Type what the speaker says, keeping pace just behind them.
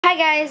Hi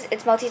guys,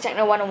 it's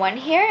Multi-Techno 101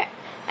 here,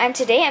 and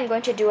today I'm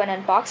going to do an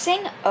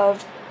unboxing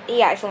of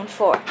the iPhone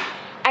 4.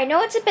 I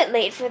know it's a bit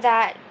late for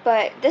that,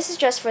 but this is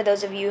just for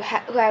those of you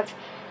who have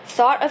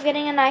thought of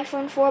getting an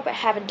iPhone 4 but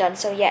haven't done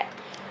so yet.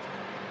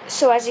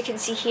 So as you can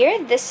see here,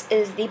 this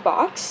is the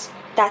box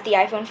that the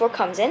iPhone 4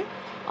 comes in.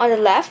 On the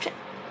left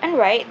and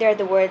right, there are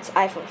the words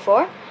iPhone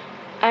 4,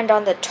 and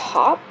on the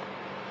top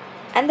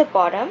and the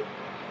bottom,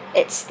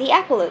 it's the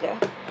Apple logo.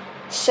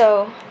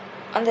 So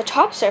on the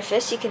top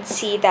surface, you can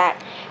see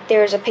that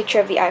there is a picture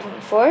of the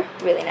iPhone 4,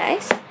 really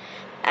nice.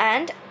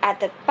 And at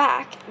the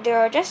back, there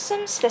are just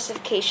some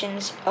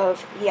specifications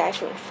of the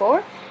iPhone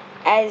 4.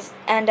 As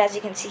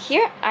you can see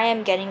here, I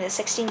am getting the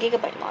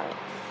 16GB model.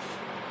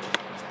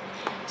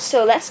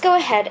 So let's go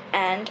ahead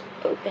and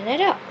open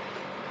it up.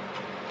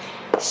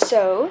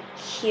 So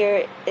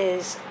here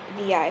is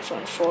the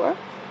iPhone 4.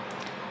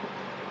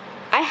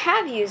 I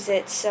have used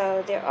it,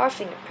 so there are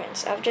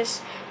fingerprints. I've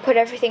just put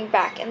everything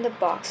back in the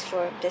box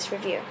for this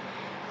review.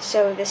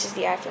 So this is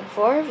the iPhone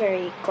 4,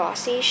 very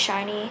glossy,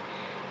 shiny,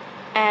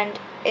 and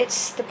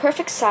it's the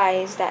perfect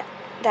size that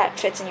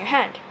fits in your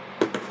hand.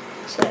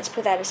 So let's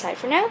put that aside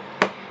for now.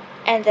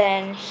 And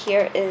then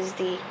here is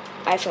the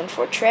iPhone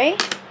 4 tray.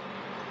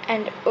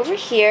 And over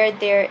here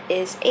there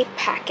is a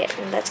packet,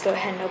 and let's go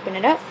ahead and open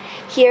it up.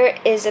 Here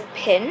is a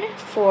pin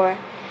for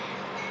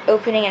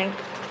opening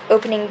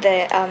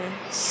the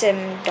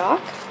SIM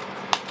dock,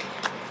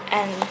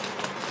 and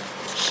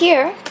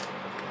here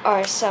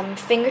are some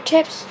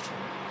fingertips.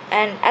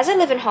 And as I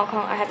live in Hong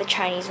Kong, I have the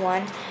Chinese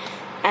one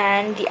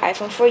and the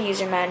iPhone 4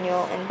 user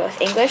manual in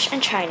both English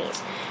and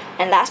Chinese.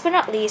 And last but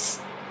not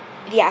least,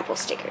 the Apple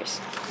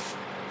stickers.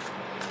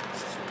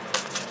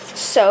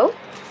 So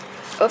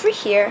over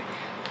here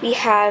we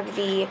have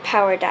the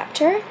power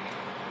adapter,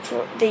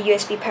 for the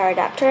USB power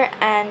adapter,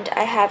 and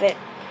I have it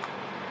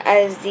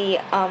as the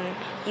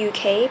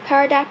UK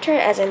power adapter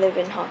as I live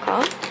in Hong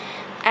Kong.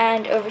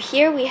 And over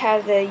here we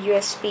have the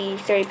USB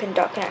 30-pin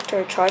dock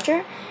connector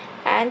charger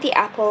and the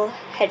Apple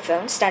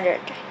headphones, standard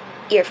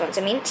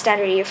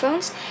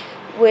earphones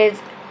with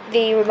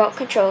the remote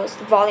controls,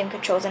 the volume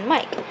controls, and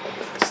mic.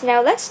 So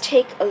now let's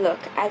take a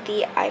look at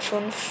the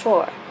iPhone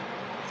 4.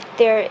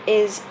 There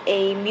is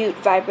a mute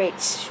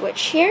vibrate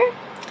switch here,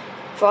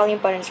 volume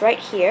buttons right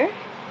here,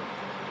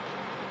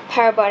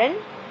 power button,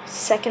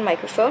 second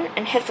microphone,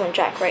 and headphone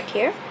jack right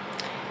here.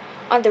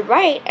 On the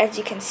right, as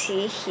you can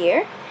see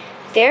here,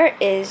 there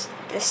is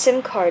the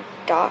SIM card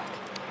dock.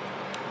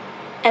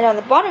 And on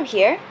the bottom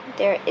here,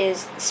 there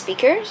is the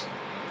speakers,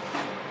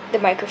 the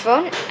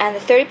microphone, and the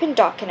 30-pin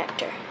dock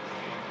connector,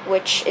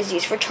 which is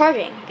used for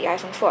charging the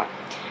iPhone 4.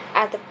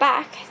 At the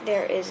back,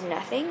 there is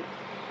nothing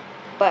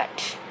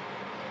but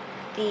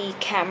the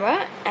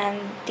camera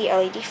and the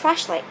LED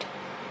flashlight.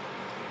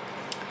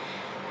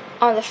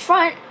 On the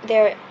front,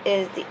 there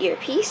is the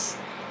earpiece,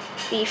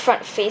 the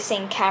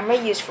front-facing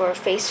camera used for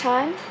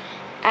FaceTime,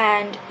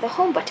 and the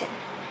home button.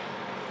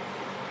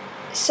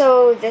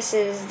 So this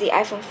is the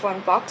iPhone 4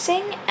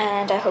 unboxing,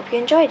 and I hope you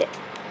enjoyed it.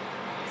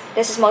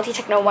 This is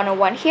Multi-Techno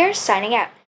 101 here, signing out.